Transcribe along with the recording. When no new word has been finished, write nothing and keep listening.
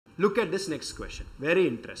Look at this next question. Very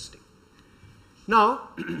interesting. Now,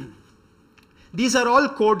 these are all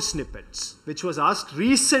code snippets which was asked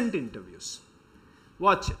recent interviews.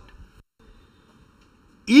 Watch it.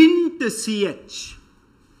 Int ch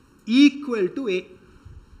equal to a.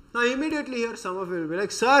 Now immediately here some of you will be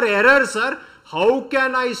like, sir, error sir, how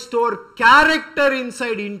can I store character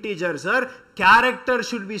inside integer sir? Character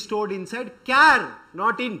should be stored inside char,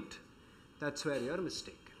 not int. That's where you are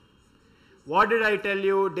mistaken. What did I tell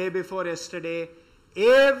you day before yesterday?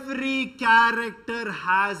 Every character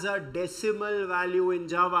has a decimal value in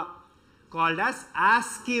Java called as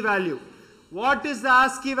ASCII value. What is the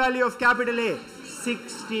ASCII value of capital A?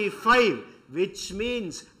 65, which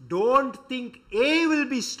means don't think A will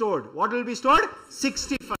be stored. What will be stored?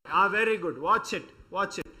 65. Ah, very good. Watch it.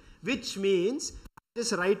 Watch it. Which means, I'm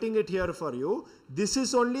just writing it here for you. This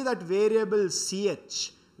is only that variable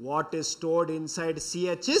ch. What is stored inside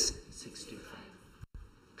ch is 65.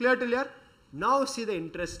 Clear till here? Now see the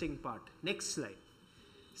interesting part. Next slide.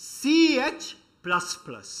 ch plus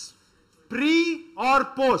plus. Pre or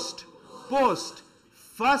post? Post.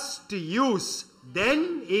 First use,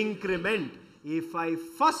 then increment. If I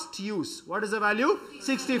first use, what is the value?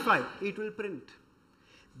 65. It will print.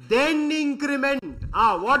 Then increment.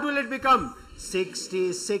 What will it become?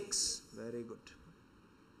 66. Very good.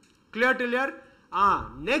 Clear till here?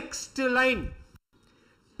 Next line.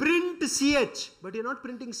 Print ch. But you're not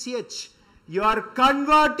printing ch. You are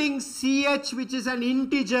converting ch, which is an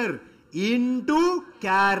integer, into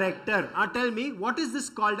character. Tell me, what is this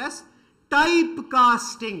called as?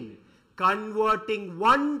 Typecasting. Converting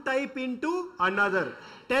one type into another.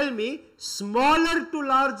 Tell me, smaller to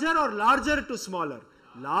larger or larger to smaller?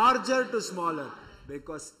 Larger to smaller.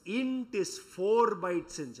 Because int is 4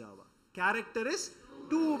 bytes in Java. Character is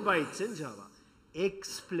 2 bytes in Java.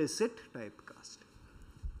 Explicit typecasting.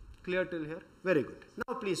 Clear till here? Very good.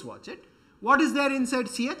 Now please watch it. What is there inside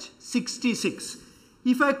ch? 66.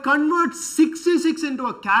 If I convert 66 into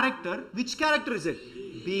a character, which character is it?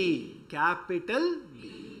 B. Capital B.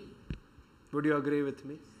 Would you agree with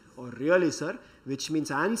me? Or really sir, which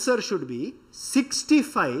means answer should be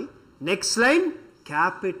 65, next line,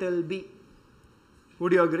 capital B.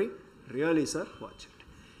 Would you agree? Really sir, watch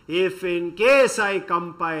it. If in case I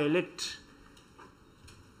compile it,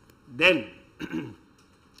 then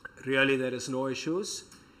really there is no issues.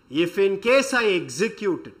 If in case I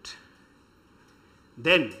execute it,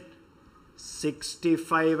 then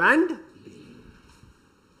 65 and B.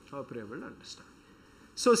 Hope you are able to understand.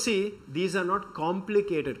 So see, these are not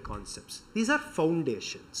complicated concepts. These are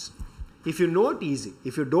foundations. If you know it, easy.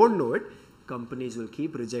 If you don't know it, companies will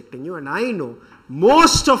keep rejecting you. And I know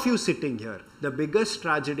most of you sitting here, the biggest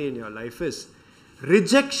tragedy in your life is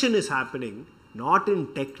rejection is happening not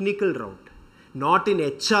in technical round, not in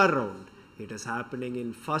HR round. It is happening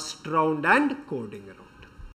in first round and coding round.